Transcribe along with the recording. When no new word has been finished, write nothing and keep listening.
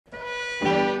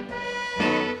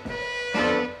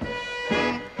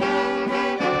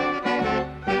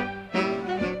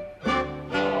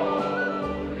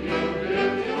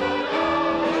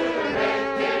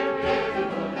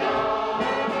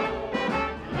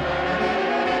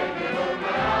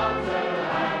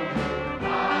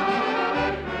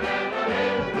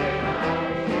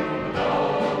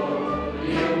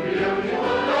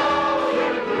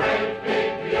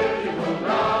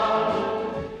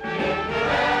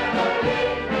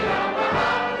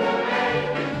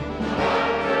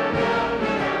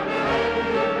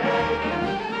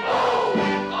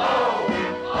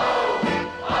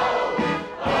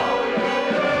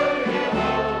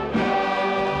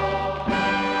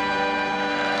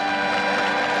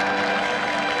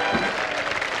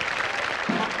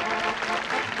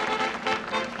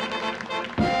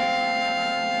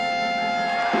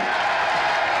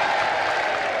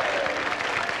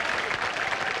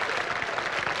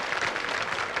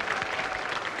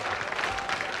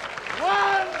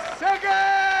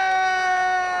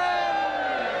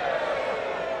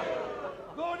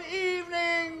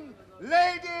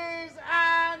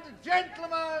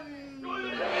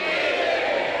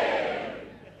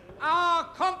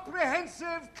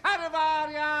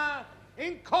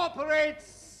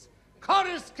incorporates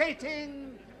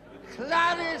coruscating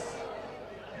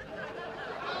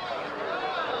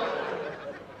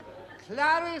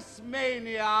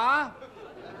Clarismania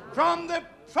from the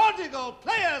Prodigal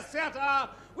Players Theatre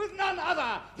with none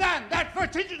other than that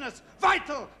vertiginous,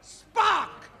 vital spark,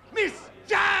 Miss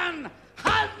Jan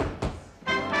Hunt!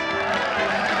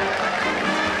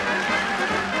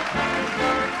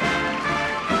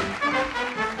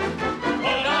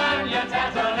 Hold on, you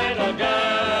tattle little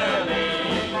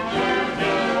girlie, you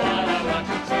do what I want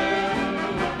you to.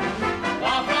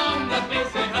 Far from the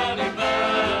basic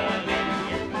hurly-burly,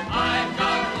 I've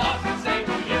got lots to say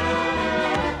to you.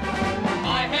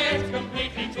 My head's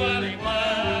completely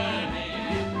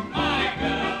twirling-whirling, my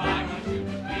girl, I want you to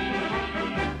be.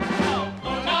 Oh,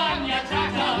 hold on, you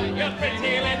tattle, you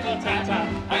pretty little tatter,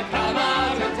 and come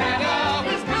out and tattle.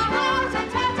 Please come out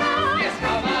and tattle. Yes,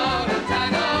 come out and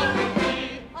tattle with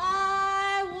me.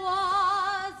 I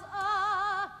was a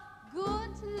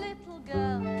good little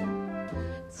girl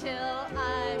till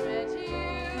I met you.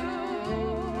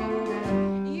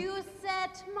 You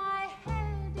set my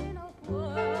head in a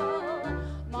whirl,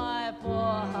 my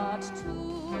poor heart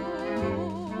too.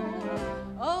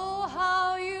 Oh,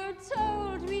 how you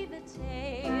told me the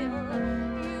tale,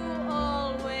 you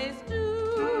always do.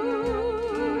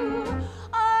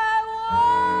 I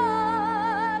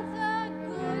was a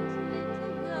good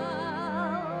little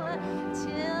girl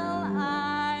till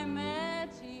I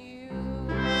met you.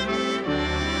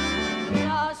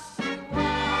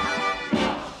 Joshua,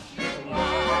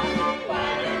 Why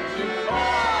don't you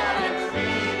call and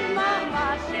see? Mama,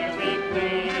 She'll be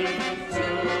pleased to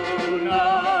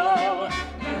know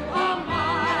you are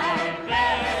my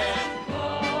best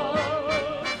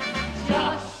love.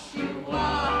 Joshua,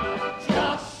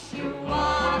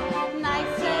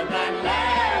 nicer than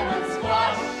Lemon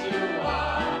squash you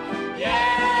are.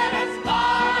 Yes,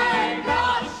 my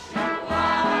gosh, you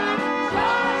are.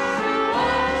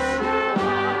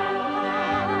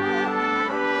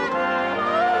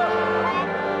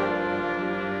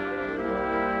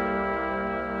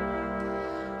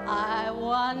 I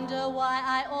wonder why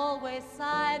I always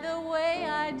sigh the way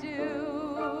I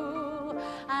do.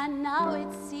 And now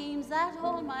it seems that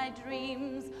all my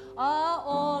dreams are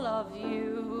all of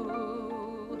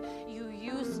you. You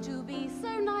used to be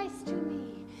so nice to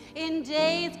me in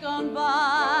days gone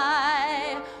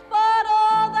by, but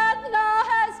all that now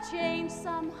has changed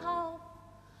somehow.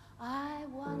 I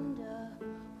wonder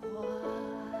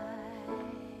why.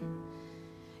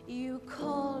 You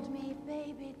called me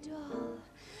baby doll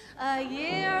a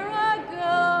year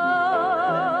ago.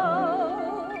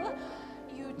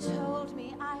 You told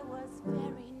me I was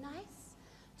very nice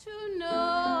to know.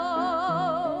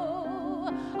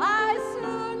 I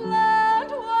soon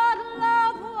learned what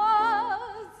love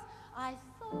was. I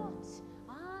thought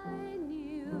I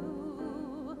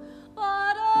knew,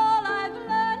 but all I've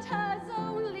learned has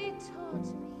only taught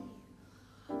me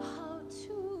how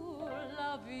to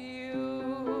love you.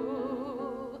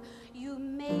 You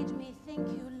made me think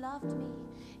you loved me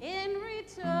in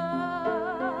return.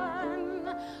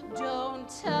 Don't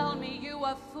tell me you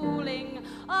were fooling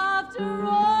after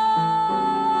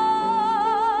all.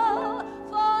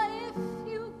 For if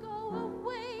you go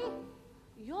away,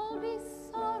 you'll be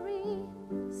sorry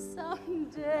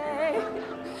someday.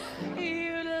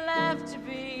 You left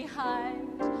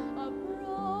behind a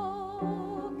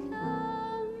broken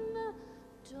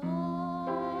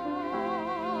doll.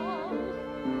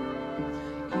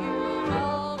 You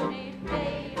told me,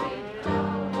 baby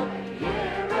doll, a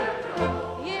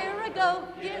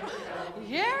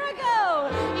year ago.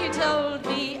 You told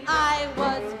me I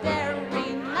was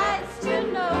very nice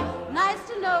to know. I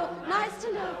soon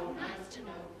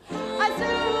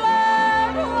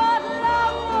learned what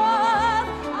love was.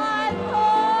 I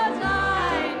thought I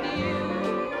knew,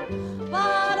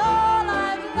 but all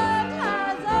I've learned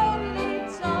has only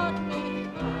taught me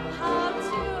how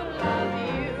to love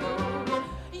you.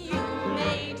 You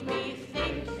made me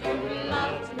think you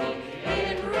loved me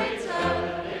in return.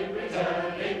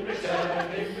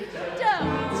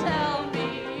 Don't tell me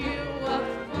you were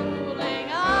fooling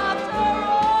after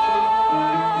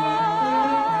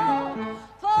all.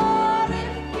 For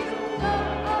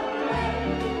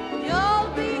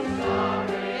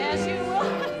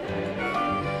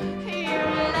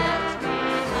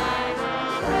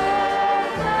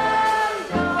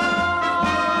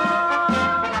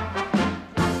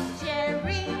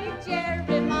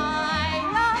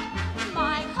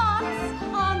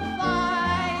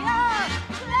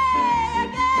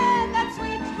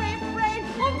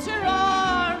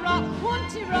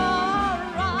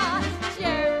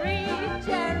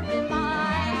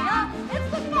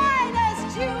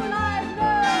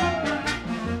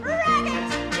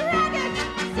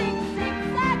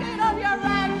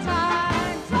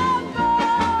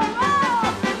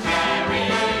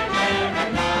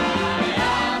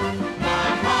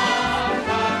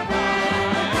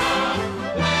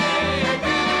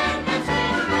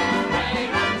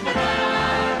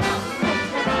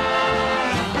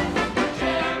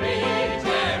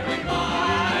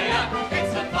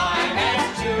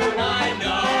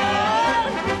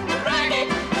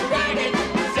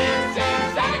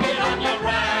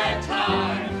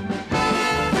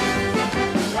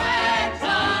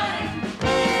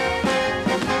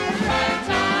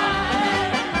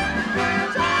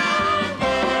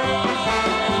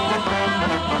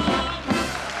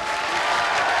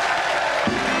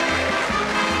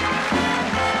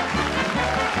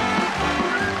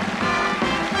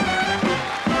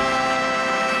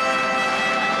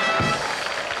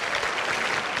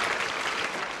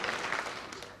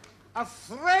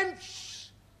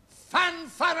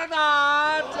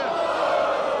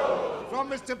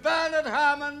Mr. Bernard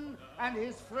Herrmann and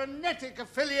his frenetic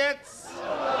affiliates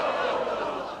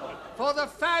for the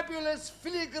fabulous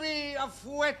filigree of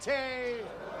Fouetté,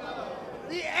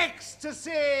 the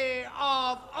ecstasy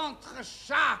of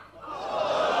Entrechaque,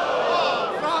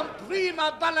 from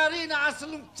prima ballerina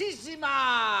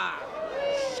assolutissima,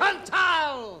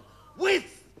 Chantal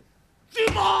with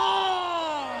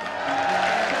Dumont!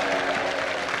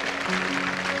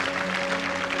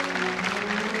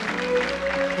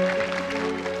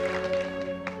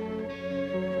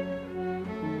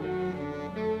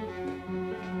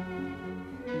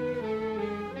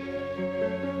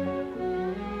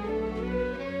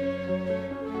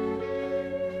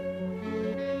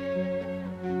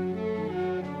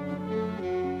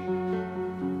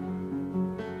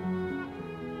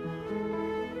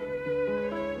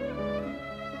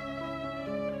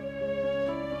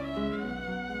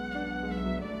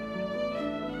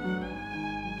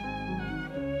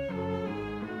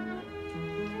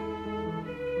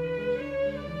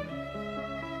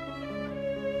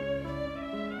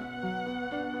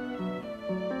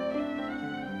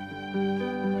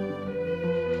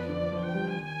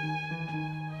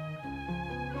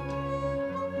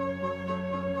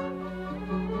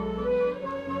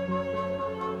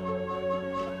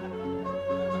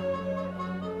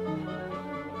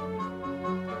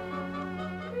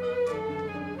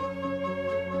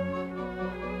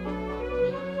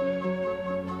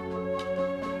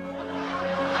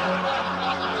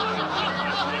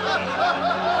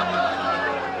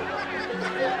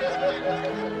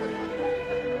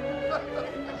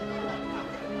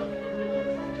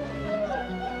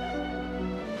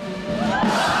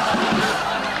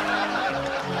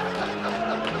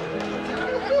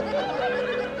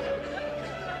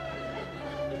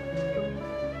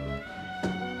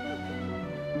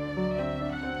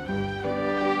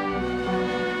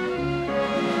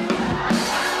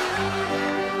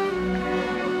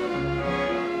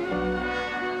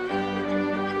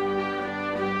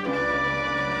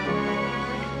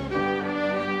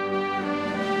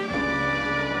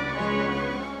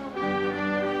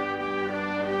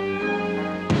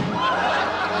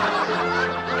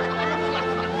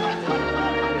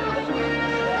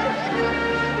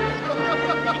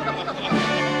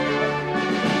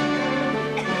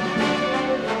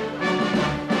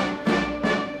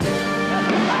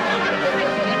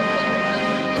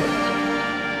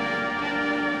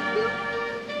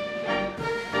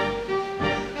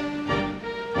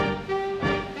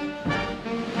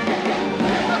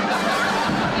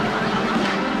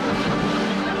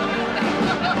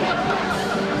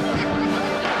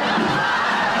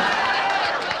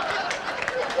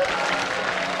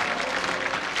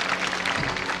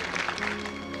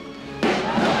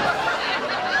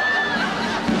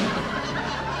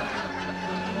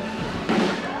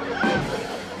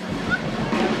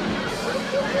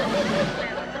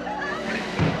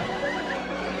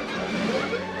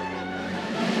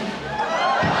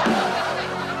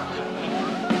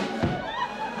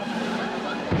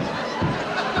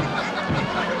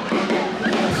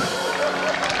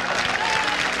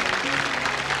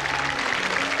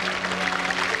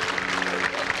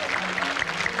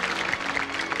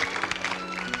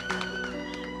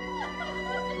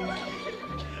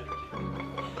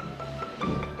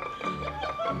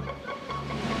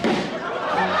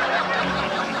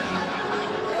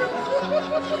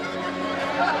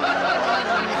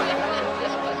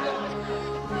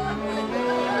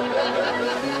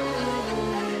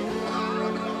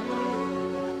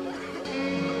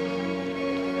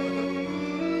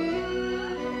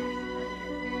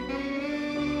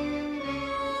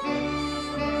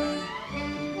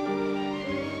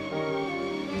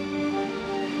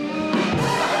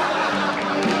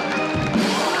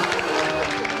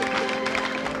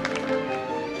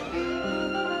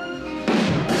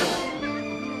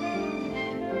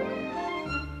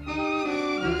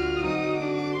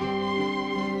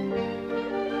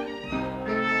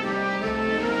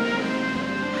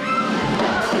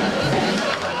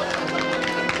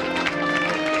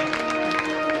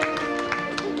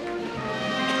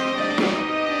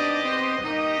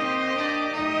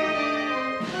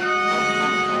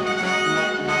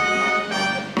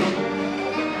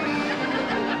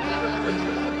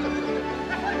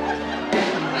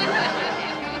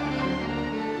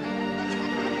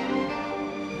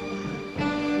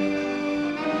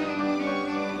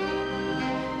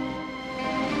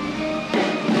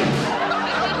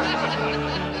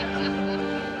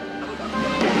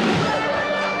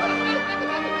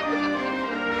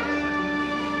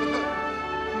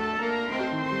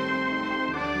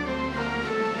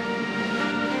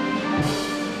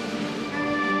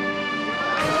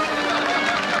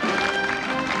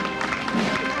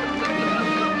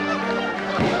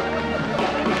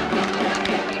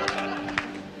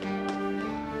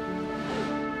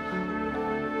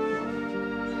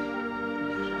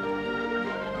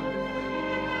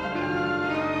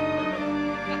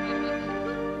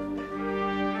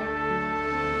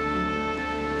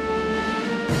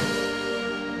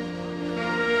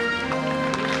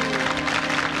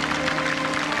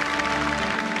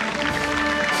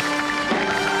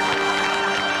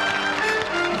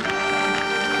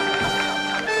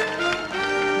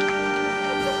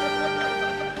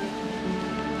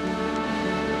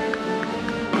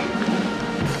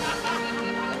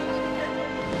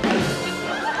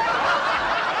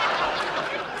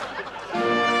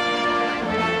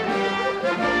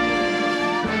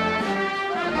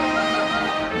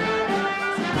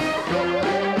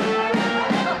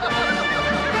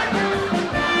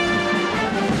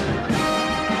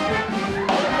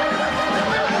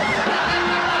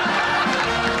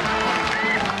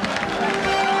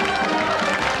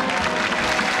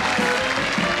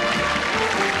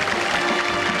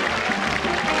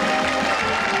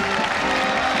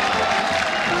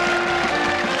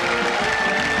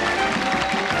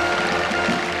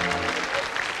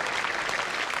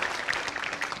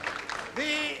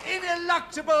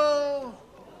 ineluctable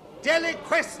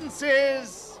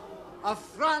deliquescences of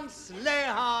Franz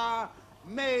Lehar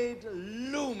made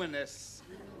luminous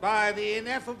by the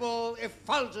ineffable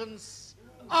effulgence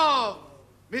of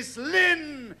Miss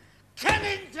Lyn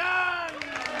Kennington!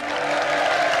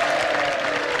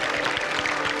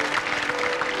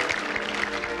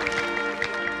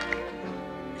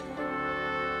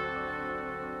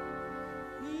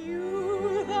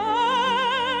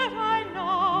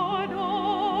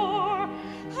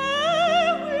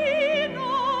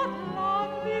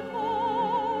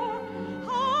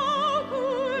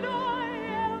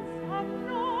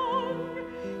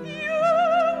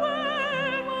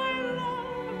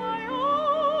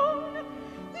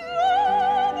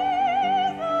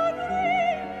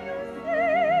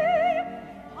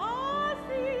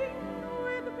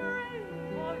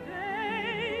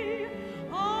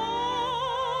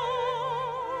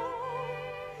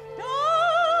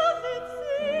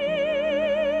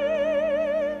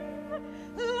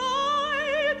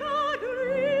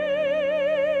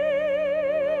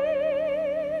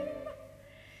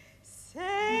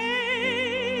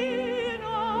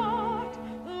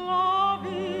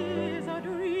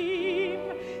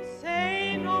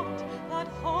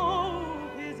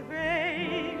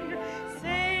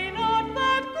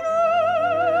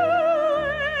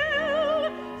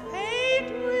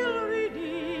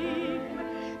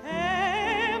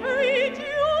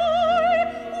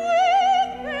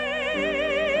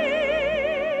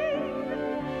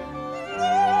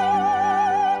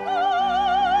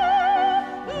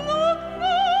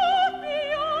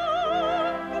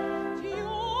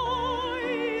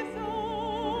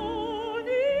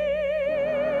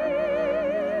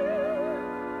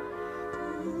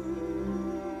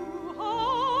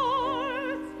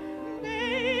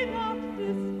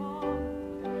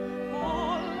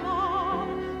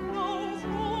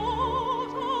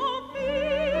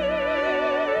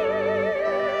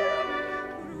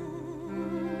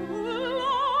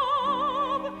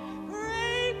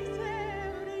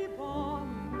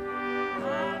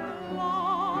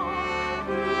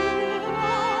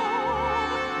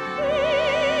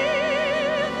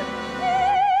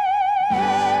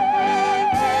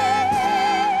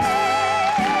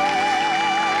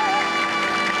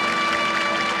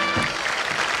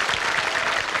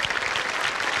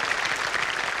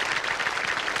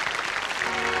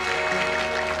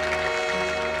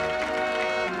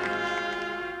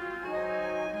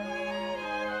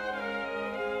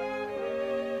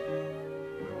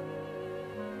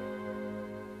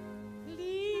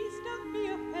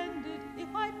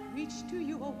 To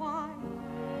you a while.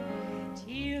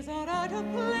 Tears are out of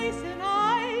place in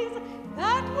eyes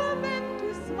that were meant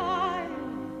to smile.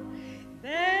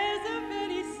 There's a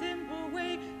very simple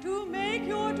way to make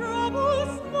your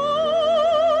troubles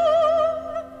small.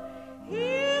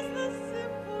 Here's the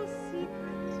simple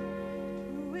secret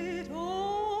to it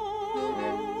all.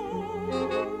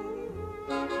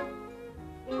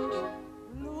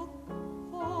 Look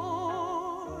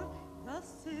for the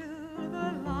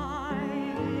silver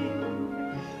lining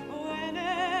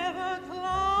whenever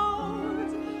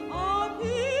clouds are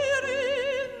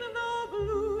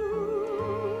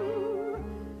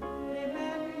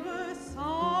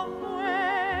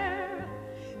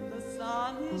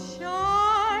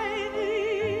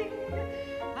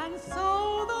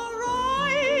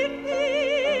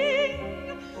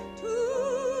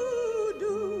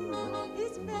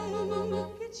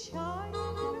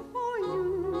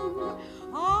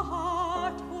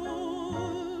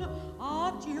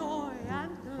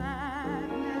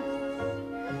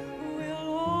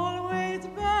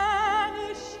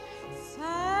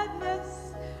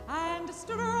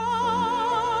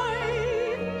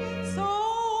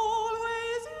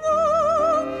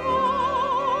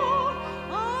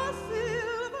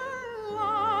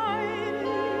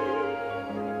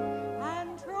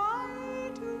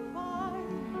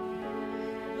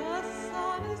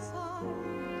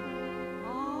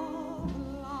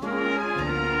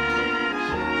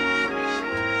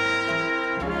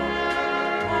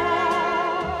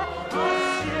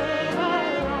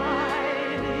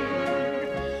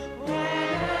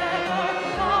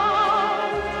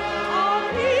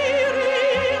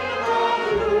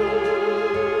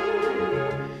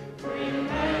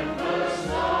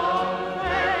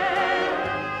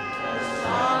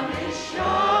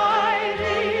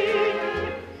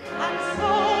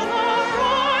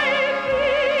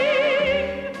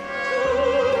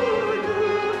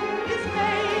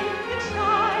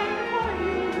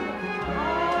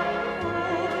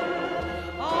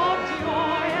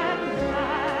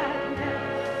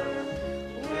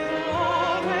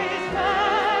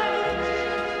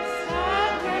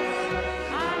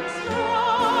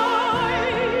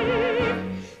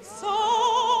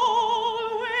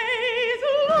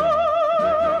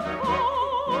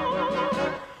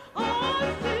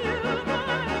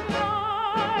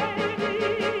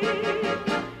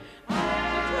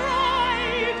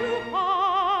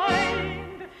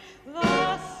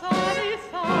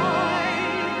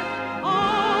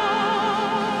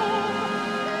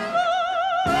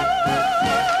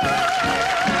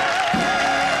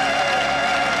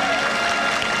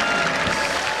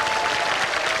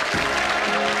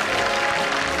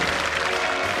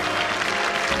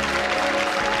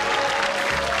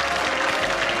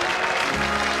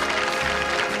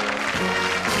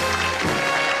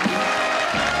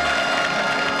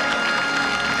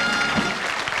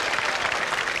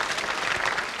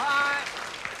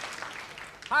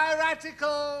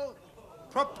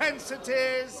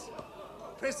densities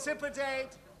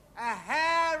precipitate a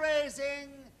hair-raising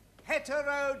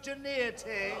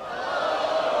heterogeneity.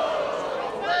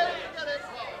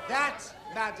 That,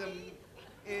 madam,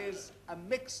 is a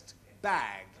mixed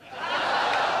bag.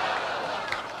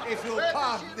 If you'll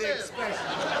pardon the expression.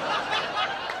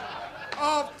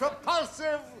 Of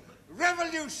propulsive,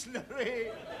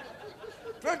 revolutionary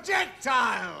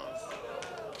projectiles.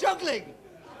 Juggling.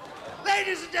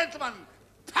 Ladies and gentlemen,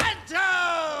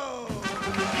 Panto!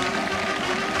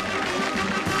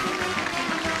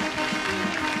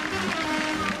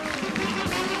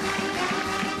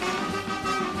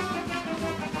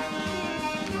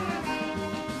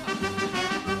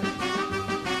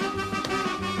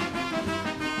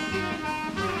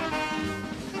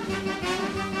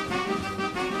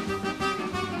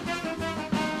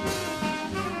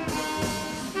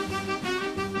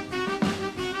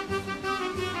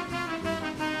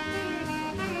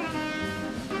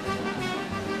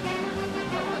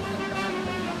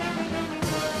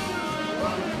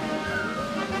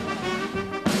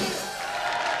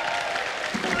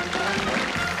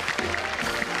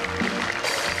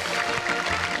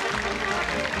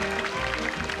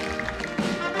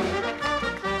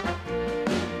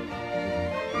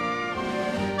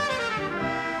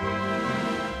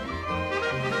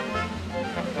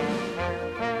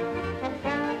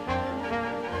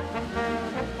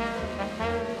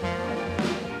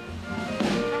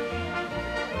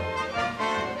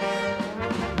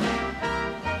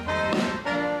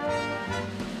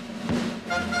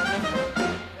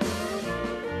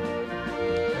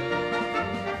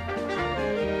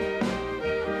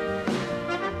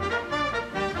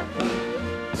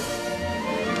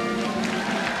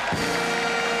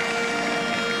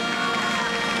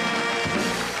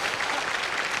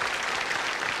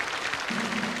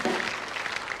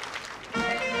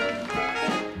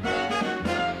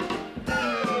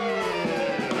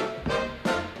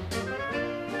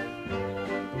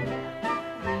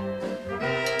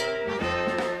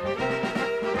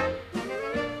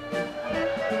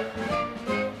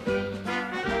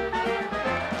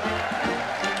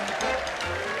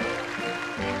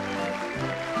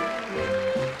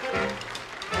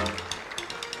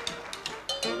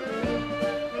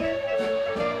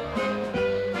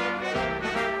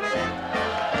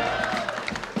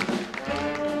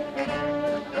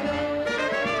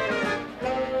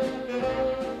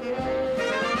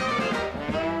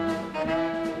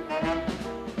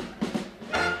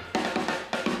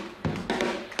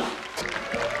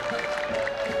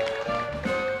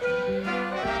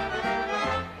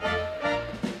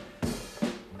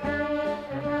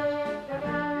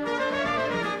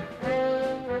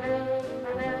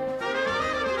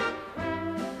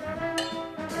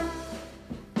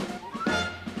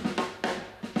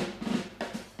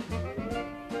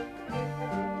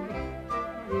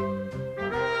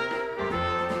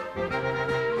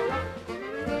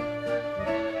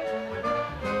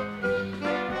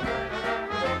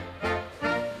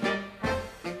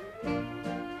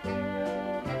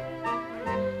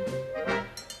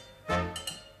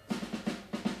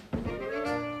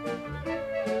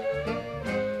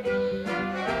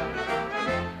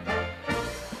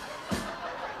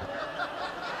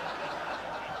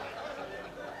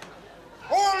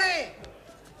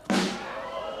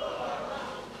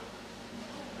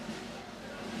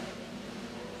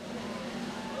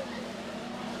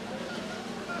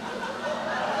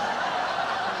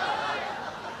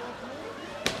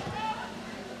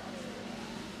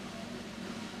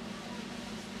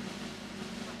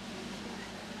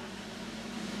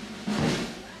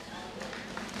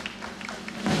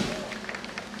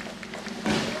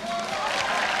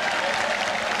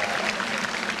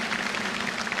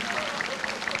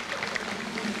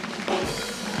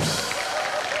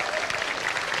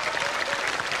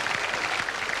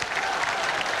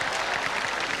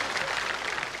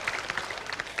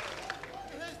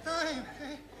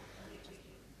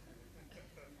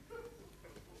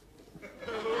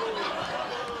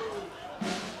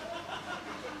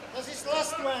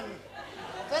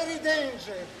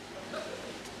 danger.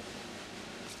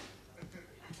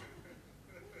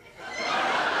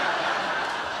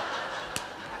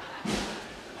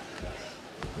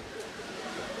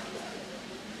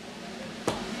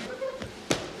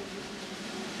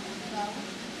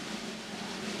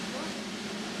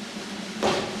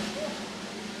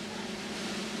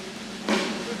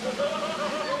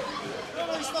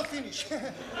 No, it's not finished.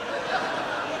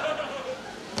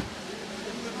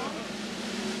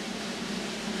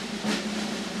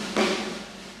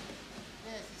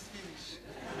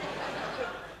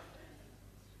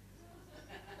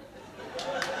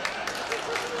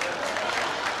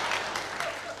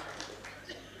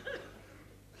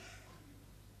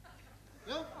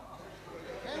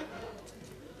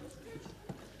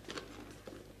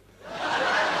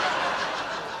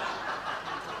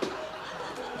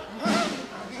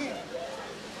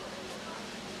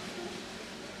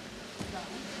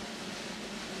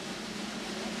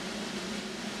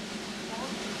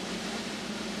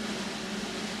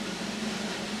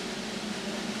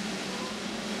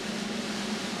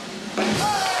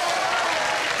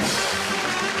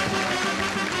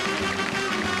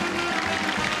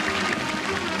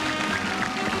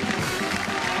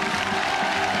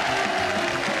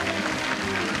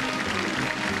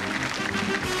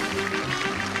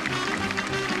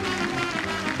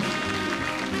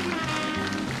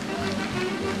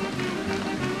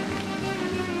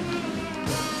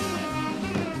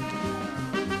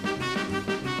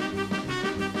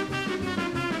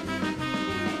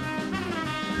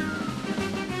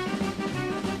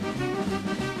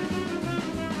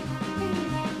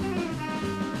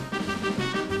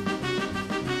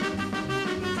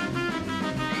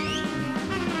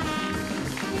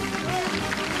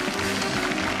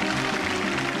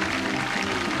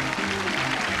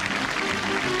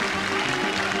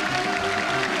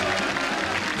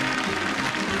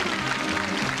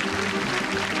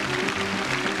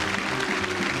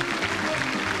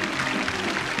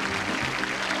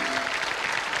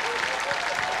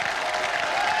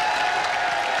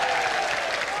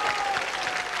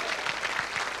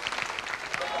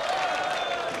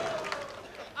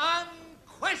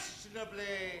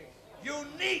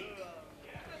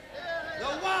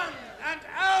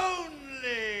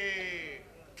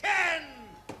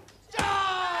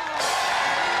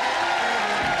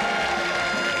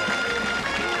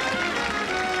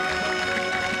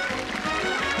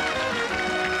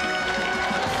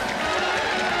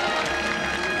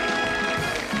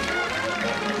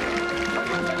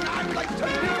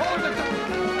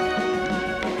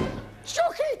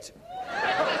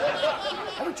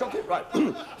 Right.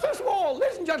 First of all,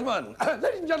 ladies and gentlemen,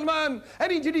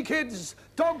 any giddy kids,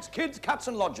 dogs, kids, cats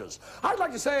and lodgers, I'd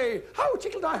like to say how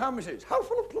tickled I am, Mrs. How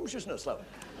full of plumptiousness, love.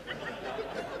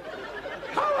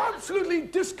 How absolutely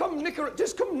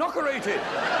discomnockerated.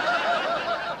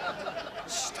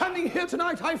 Standing here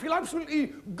tonight, I feel absolutely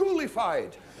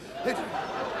ghoulified.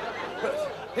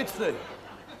 It's the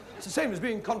same as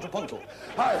being contrapuntal.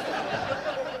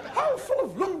 How full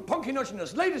of lung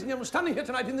punkiness, ladies and gentlemen, standing here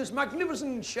tonight in this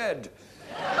magnificent shed.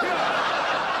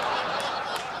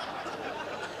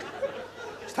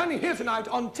 Standing here tonight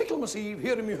on Ticklemas Eve,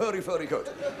 here in me hurry-furry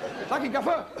coat. Like a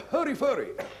gaffer, hurry-furry.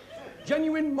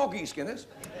 Genuine moggy skin, this.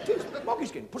 It is, moggy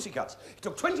skin, pussycats. It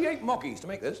took 28 moggies to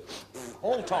make this.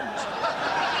 All Toms.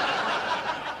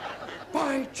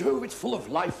 By Jove, it's full of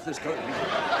life, this coat.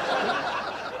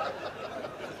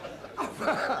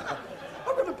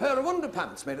 I've got a pair of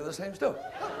underpants made of the same stuff.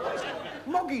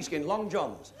 Moggy skin, long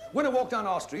johns. When I walk down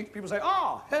our street, people say,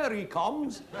 ah, hairy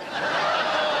coms.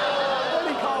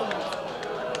 Hairy coms.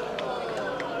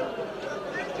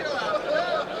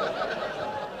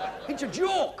 It's a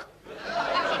joke.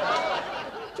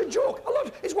 It's a joke.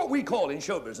 It's what we call in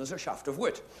show business a shaft of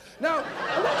wit. Now,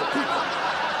 a lot of people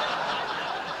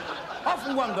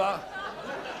often wonder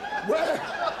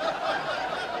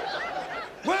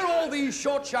where all these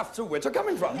short shafts of wit are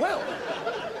coming from. Well,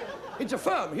 it's a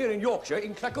firm here in Yorkshire,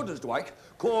 in Cleckuddersdwyck,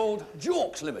 called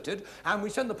Jorks Limited, and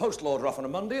we send the postal order off on a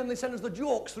Monday, and they send us the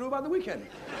Jorks through by the weekend.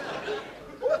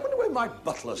 I wonder where my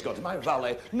butler's got, my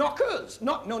valet. Knockers!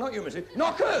 No, not you, Missy.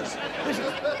 Knockers!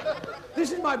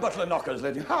 This is my butler, Knockers,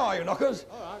 lady. How are you, Knockers?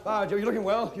 All right. Joe, you're looking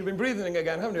well. You've been breathing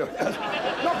again, haven't you?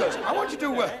 Knockers, I want you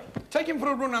to take him for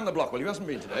a run around the block, will you? He hasn't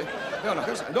been today. There,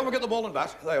 Knockers. And don't forget the ball and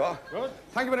bat. There you are. Good.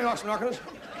 Thank you very much, Knockers.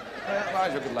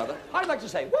 Right, you're a good lad. I'd like to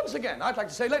say, once again,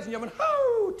 ladies and gentlemen,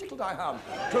 how tickled I am.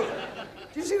 True.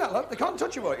 Do you see that, love? They can't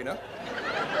touch you, you know.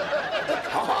 They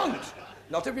can't.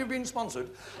 Not if you've been sponsored.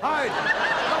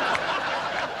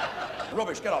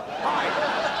 Rubbish, get up.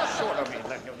 Short of me,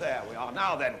 there we are.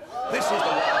 Now then, this is the...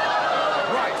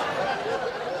 Right.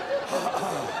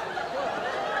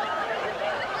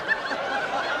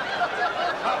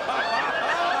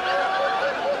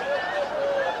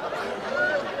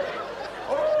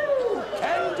 Oh,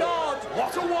 Ken Dodd,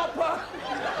 what a whopper.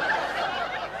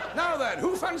 Now then,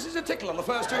 who fancies a tickle on the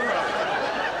first two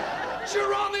rounds?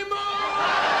 Geronimo!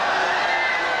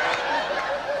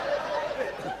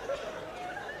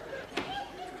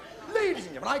 Ladies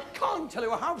and gentlemen, I can't tell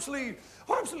you how absolutely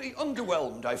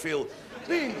underwhelmed I feel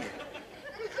being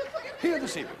here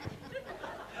this evening.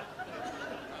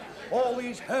 All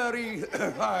these hairy...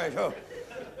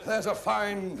 there's a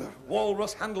fine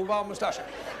walrus handlebar moustache.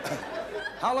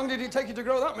 How long did it take you to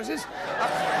grow that, missus?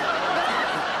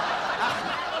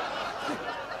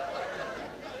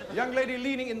 Young lady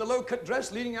leaning in the low-cut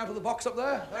dress, leaning out of the box up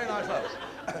there. Very nice, love.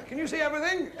 Can you see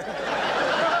everything?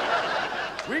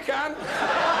 We can.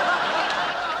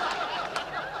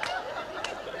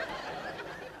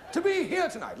 To be here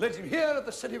tonight, ladies and gentlemen, here at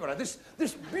the City Varieties,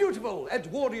 this beautiful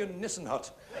Edwardian Nissen hut,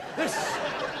 this,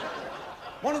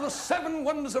 one of the 7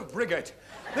 wonders of Brigate,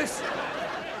 this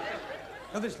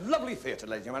lovely theatre,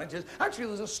 ladies and gentlemen. Actually,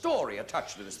 there's a story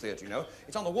attached to this theatre, you know.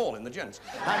 It's on the wall in the gents.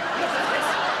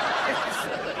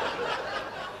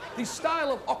 The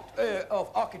style of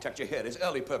architecture here is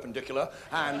early perpendicular,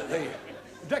 and the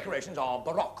decorations are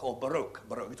Baroque or Baroque.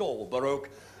 It's all Baroque.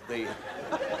 The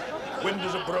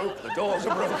windows are broke, the doors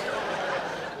are broke.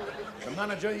 The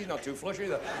manager, he's not too flush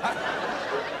either.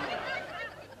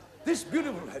 This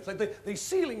beautiful, the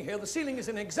ceiling here, the ceiling is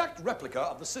an exact replica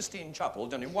of the Sistine Chapel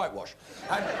done in whitewash.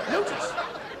 And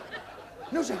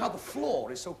notice how the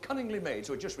floor is so cunningly made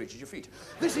so it just reaches your feet.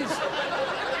 This is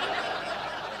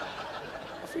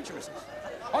a feature, missus.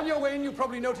 On your way in, you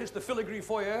probably noticed the filigree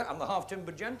foyer and the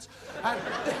half-timbered gents. And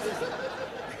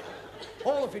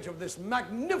all the feature of this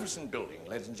magnificent building,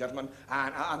 ladies and gentlemen.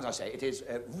 And as I say, it is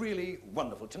really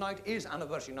wonderful. Tonight is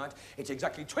anniversary night. It's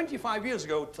exactly 25 years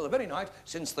ago to the very night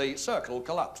since the circle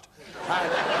collapsed.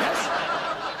 And, yes.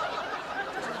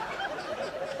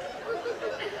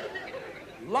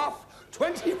 Laugh.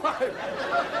 25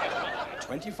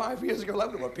 years ago,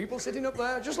 love, there were people sitting up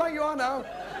there, just like you are now.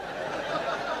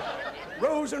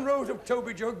 Rows and rows of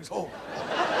Toby jugs. Oh.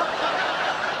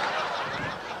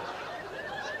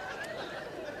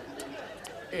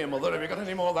 Here, Mother, have you got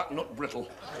any more of that nut brittle?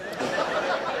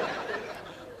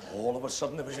 All of a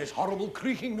sudden, there was this horrible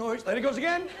creaking noise. There it goes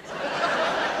again.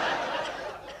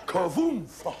 Kavoom!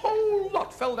 The whole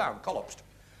lot fell down, collapsed.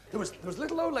 There was a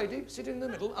little old lady sitting in the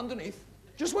middle, underneath.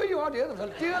 Just where you are, dear. There was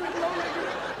a dear little old lady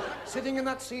sitting in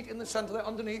that seat in the centre there,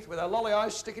 underneath, with her lolly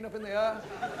eyes sticking up in the air.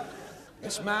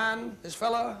 This man, this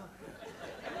fella,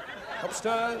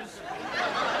 upstairs.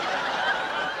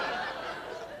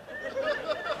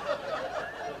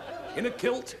 In a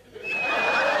kilt.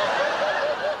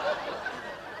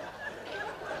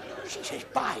 She says,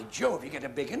 by Jove, you get a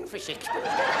big un for £6.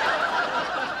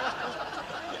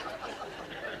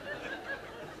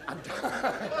 And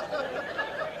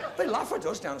they laugh at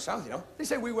us down south, you know. They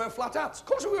say we wear flat hats. Of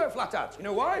course we wear flat hats. You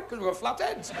know why? Because we wear flat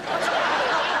heads.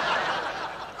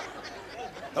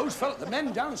 Those fellas, the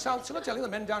men down south, shall I tell you, the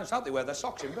men down south, they wear their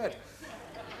socks in bed.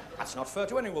 That's not fair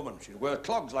to any woman. She wears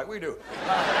clogs like we do.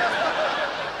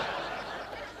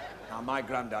 Now, my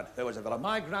granddad, there was a fella.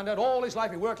 My granddad, all his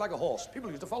life, he worked like a horse. People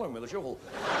used to follow him with a shovel.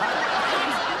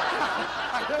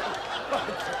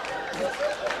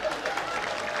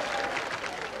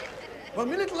 Well,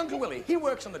 my little Uncle Willie, he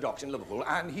works on the docks in Liverpool,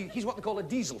 and he's what they call a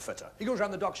diesel fitter. He goes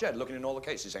around the dock shed looking in all the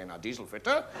cases, saying, now, diesel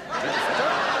fitter, diesel fitter.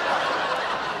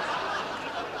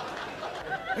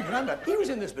 My granddad, he was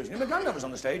in this business. My granddad was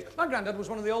on the stage. My granddad was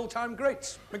one of the old-time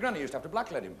greats. My granny used to have to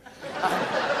blacklead him.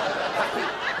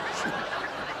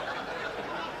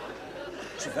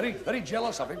 She's very, very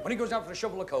jealous of him. When he goes out for a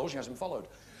shovel of coal, she has him followed.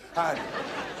 Got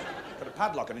a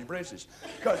padlock on his braces.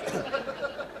 Because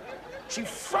she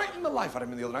frightened the life out of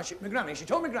him the other night. My granny, she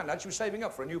told my granddad she was saving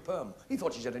up for a new perm. He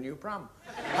thought she said a new pram.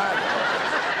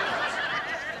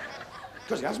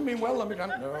 Because he hasn't been well, my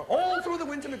granddad. No. All through the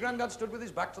winter, my granddad stood with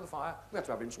his back to the fire. We had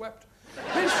to have him swept.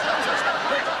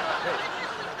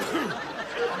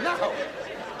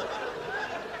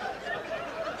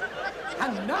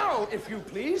 And now, if you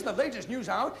please, the latest news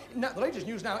now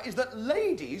is that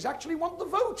ladies actually want the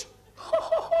vote.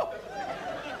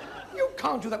 You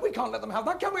can't do that. We can't let them have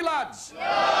that, can we, lads?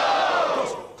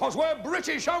 No! Because we're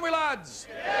British, aren't we, lads?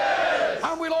 Yes!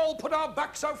 And we'll all put our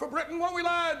backs out for Britain, won't we,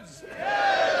 lads?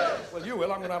 Yes! Well, you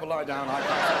will. I'm going to have a lie down. I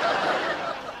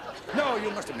can't. No,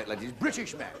 you must admit, ladies,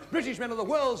 British men. British men are the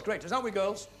world's greatest, aren't we,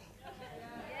 girls?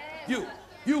 Yes!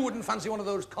 You wouldn't fancy one of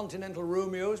those continental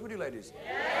Romeos, would you, ladies?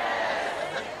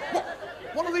 Yes! What?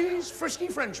 One of these frisky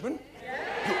Frenchmen? Yes!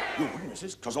 You wouldn't,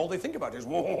 missus, because all they think about is...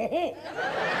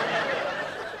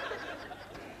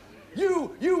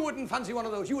 You wouldn't fancy one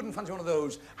of those. You wouldn't fancy one of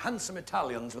those handsome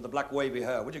Italians with the black wavy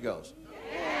hair, would you, girls?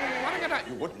 Yeah.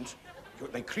 You wouldn't.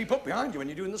 They creep up behind you when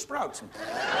you're doing the sprouts.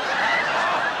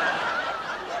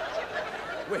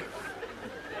 Wait.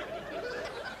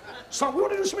 So we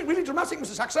want to do something really dramatic, Mr.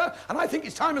 Sachs, sir, and I think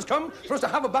it's time has come for us to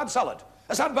have a bad salad.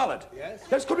 A sad ballad. Yes.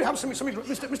 Yes, could we have something,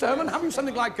 Mr. Herman, have you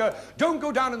something like, don't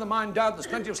go down in the mine, Dad, there's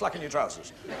plenty of slack in your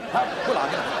trousers. Well,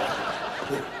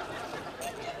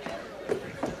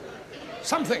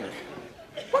 something.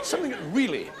 What's something that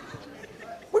really...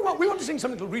 We want to sing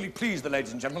something that will really please the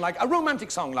ladies and gentlemen, like a romantic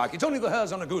song like It's Only the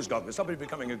Hairs on a Goose Dog, there's somebody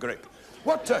becoming a grape.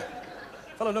 What,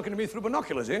 fellow looking at me through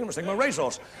binoculars here, must think I'm a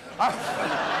racehorse.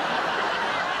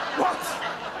 What?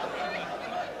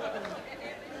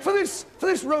 For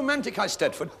this romantic High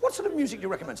Stedford, what sort of music do you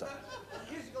recommend, sir?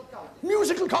 Musical comedy.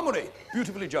 Musical comedy.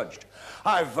 Beautifully judged.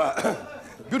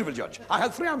 Beautifully judged. I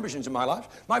had 3 ambitions in my life.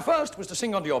 My first was to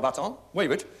sing onto your baton.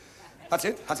 Wave it. That's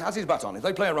it. That's his baton. If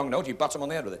they play a wrong note, he bats them on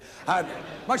the head with it. And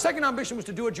my second ambition was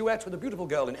to do a duet with a beautiful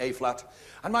girl in A-flat.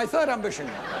 And my third ambition...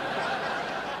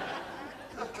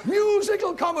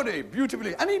 musical comedy.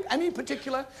 Beautifully. Any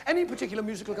particular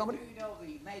musical comedy?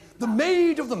 The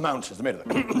Maid of the Mountains. The Maid of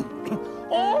the...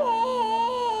 Oh,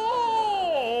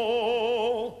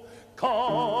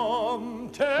 come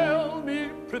tell me,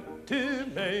 pretty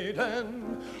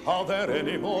maiden, are there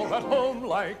any more at home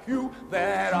like you?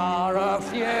 There are a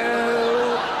few.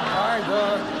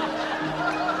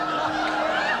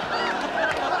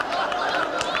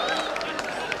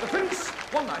 The prince,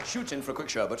 one night, shoots in for a quick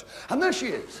sherbet, and there she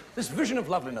is, this vision of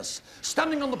loveliness,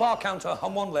 standing on the bar counter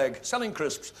on one leg, selling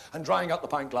crisps and drying out the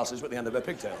pint glasses with the end of her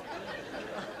pigtail.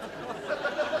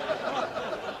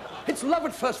 It's love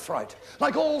at first fright.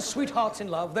 Like all sweethearts in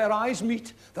love, their eyes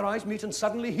meet, and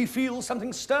suddenly he feels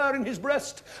something stir in his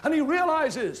breast, and he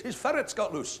realizes his ferret's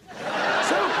got loose.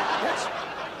 So, yes.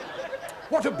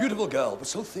 What a beautiful girl, but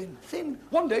so thin, thin.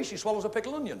 One day she swallows a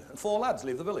pickled onion, and 4 lads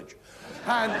leave the village.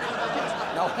 And,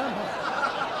 yes, now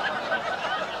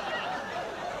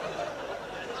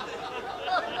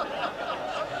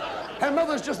her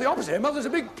mother's just the opposite. Her mother's a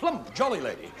big, plump, jolly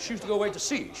lady. She used to go away to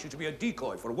sea. She used to be a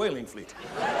decoy for a whaling fleet.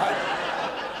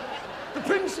 The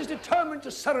prince is determined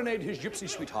to serenade his gypsy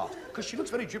sweetheart, because she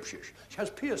looks very gypsyish. She has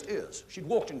pierced ears. She'd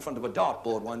walked in front of a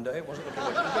dartboard one day. It wasn't looking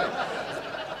like good.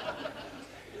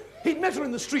 He'd met her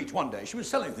in the street one day. She was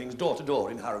selling things door to door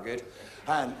in Harrogate,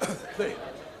 and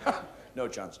no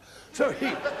chance. So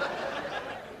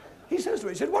he says to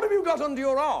her, he said, what have you got under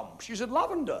your arm? She said,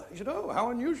 lavender. He said, oh, how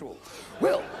unusual.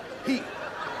 Well, he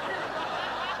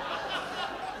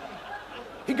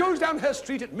goes down her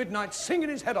street at midnight singing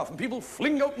his head off, and people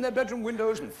fling open their bedroom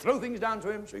windows and throw things down to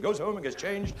him. So he goes home and gets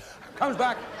changed, comes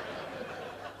back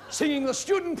singing the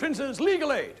Student Prince's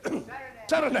Legal Aid.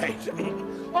 Serenade.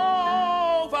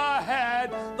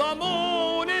 Overhead, the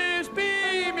moon is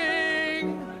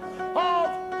beaming.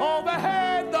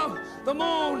 Overhead, the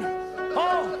moon.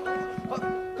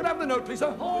 Could I have the note, please,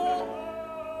 sir? Oh,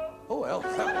 well.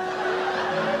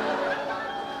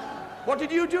 What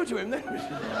did you do to him, then?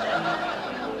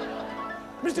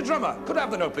 Mr. Drummer, could I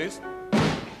have the note, please?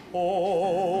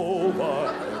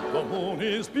 Overhead, the moon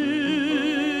is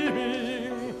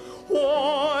beaming,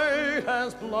 white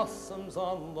as blossoms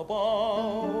on the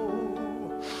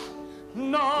bough.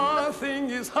 Nothing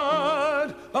is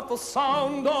heard but the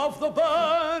sound of the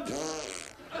bird.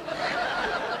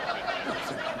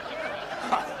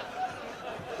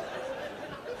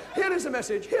 Here is a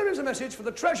message for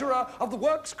the treasurer of the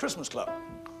Works Christmas Club.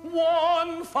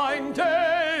 One fine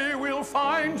day we'll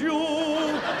find you.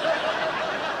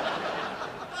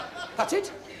 That's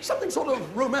it. Something sort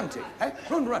of romantic, eh?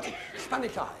 Romantic.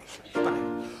 Spanish eyes.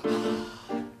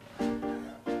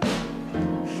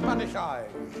 Spanish eyes.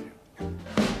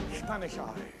 Spanish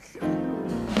eyes.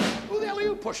 Who the hell are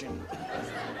you pushing?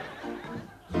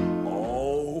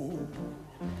 Oh.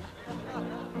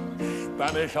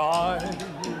 Spanish eyes.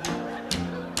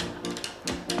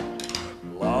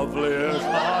 Loveliest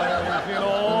eyes in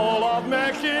all of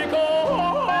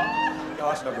Mexico. No,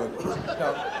 that's no good.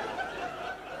 No.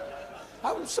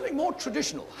 Something more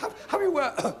traditional. Have you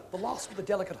The Lost of the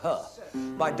Delicate Hair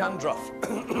by Dandruff.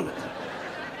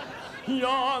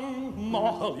 Young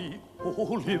Molly,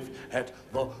 who lived at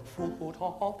the foot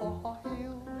of the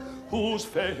hill, whose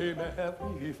fame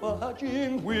every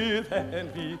virgin with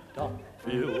envy doth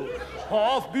fill,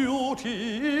 of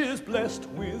beauty is blessed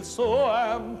with so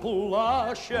ample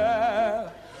a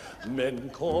share. Men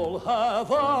call her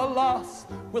the lass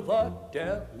with a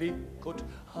delicate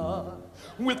hair,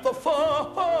 with the fur.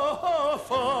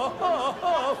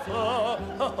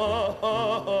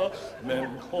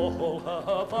 Men call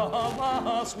her the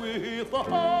lass with the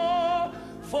fur.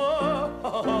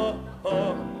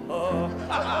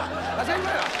 That's it,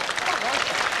 there.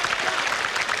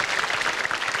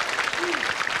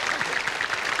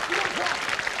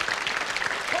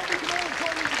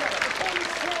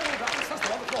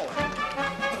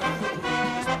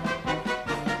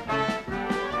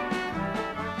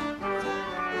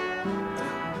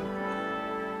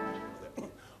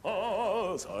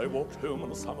 As I walked home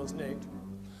on a summer's night,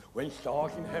 when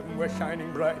stars in heaven were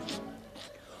shining bright,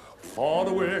 far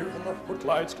away from the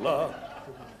footlights' glare,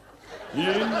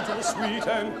 into the sweet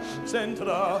and scented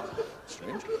air,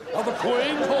 strange, of the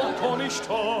quaint old Cornish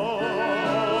town.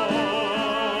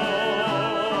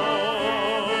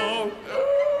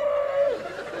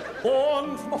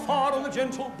 Borne from afar on the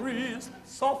gentle breeze,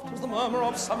 soft as the murmur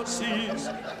of summer seas,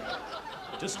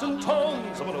 distant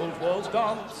tones of an old world's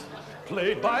dance,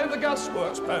 played by the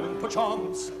gasworks band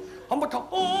perchance. On the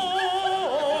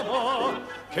corner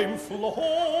came full the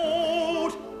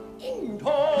old in-tone.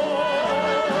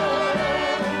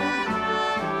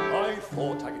 I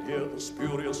thought I could hear the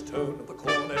spurious tone of the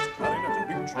cornet, clarinet and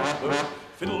big trombone,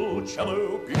 fiddle,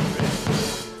 cello, big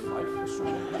bass, fife,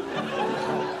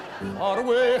 far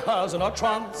away as in a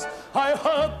trance, I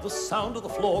heard the sound of the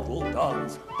floral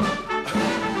dance.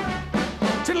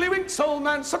 Tiddlywinks, old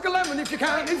man, suck a lemon if you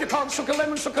can. If you can't suck a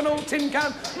lemon, suck an old tin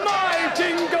can. My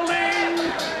ding-a-ling,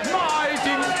 my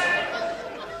ding...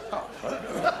 Oh.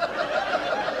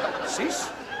 Cease?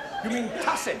 You mean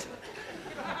tacit?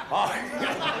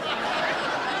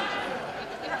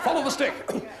 Follow the stick.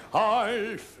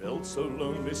 I felt so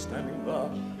lonely standing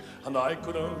there, and I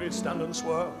could only stand and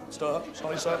stir,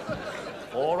 sorry, sir,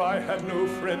 for I had no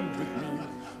friend with me.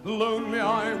 Lonely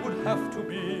I would have to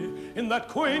be in that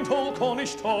quaint old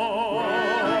Cornish town.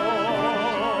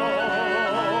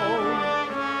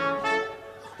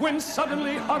 When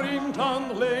suddenly hurrying down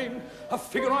the lane, a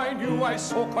figure I knew I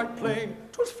saw quite plain.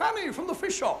 'Twas Fanny from the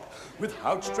fish shop. With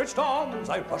outstretched arms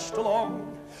I rushed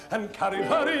along and carried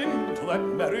her into that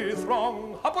merry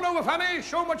throng. Up and over, Fanny,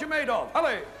 show 'em what you're made of,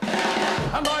 hurry!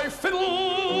 And I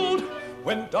fiddled,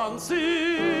 went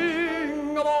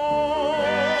dancing along.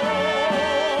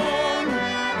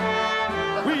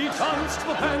 Danced to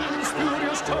the band,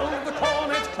 spurious tone, the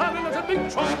cornet, clarinet, and big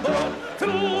trombone,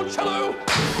 fiddle, cello,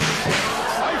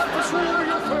 fife, bassoon,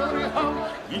 your furry hum,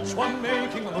 each one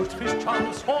making the most of his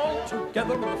chance, all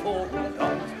together in the formal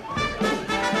dance.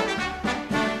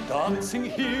 Dancing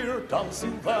here,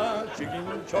 dancing there,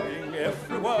 jigging, jogging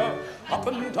everywhere, up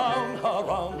and down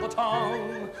around the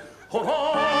town.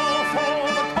 Hurrah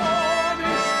for the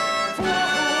Cornish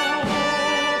flutter!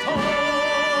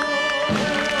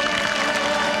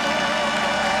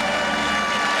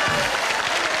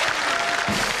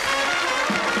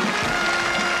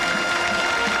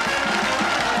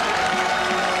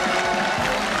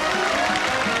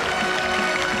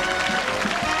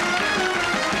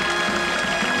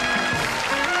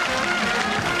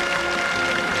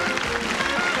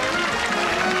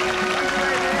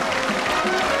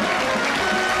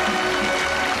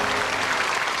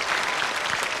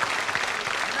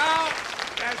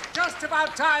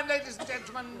 About time, ladies and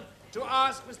gentlemen, to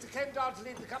ask Mr. Ken Dodd to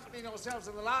lead the company and yourselves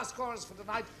in the last chorus for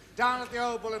tonight down at the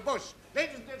Old Bull and Bush.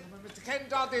 Ladies and gentlemen, Mr. Ken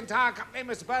Dodd, the entire company,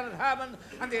 Mr. Bernard Herrmann,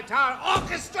 and the entire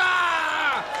orchestra!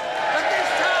 But this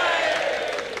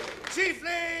time,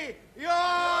 chiefly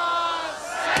your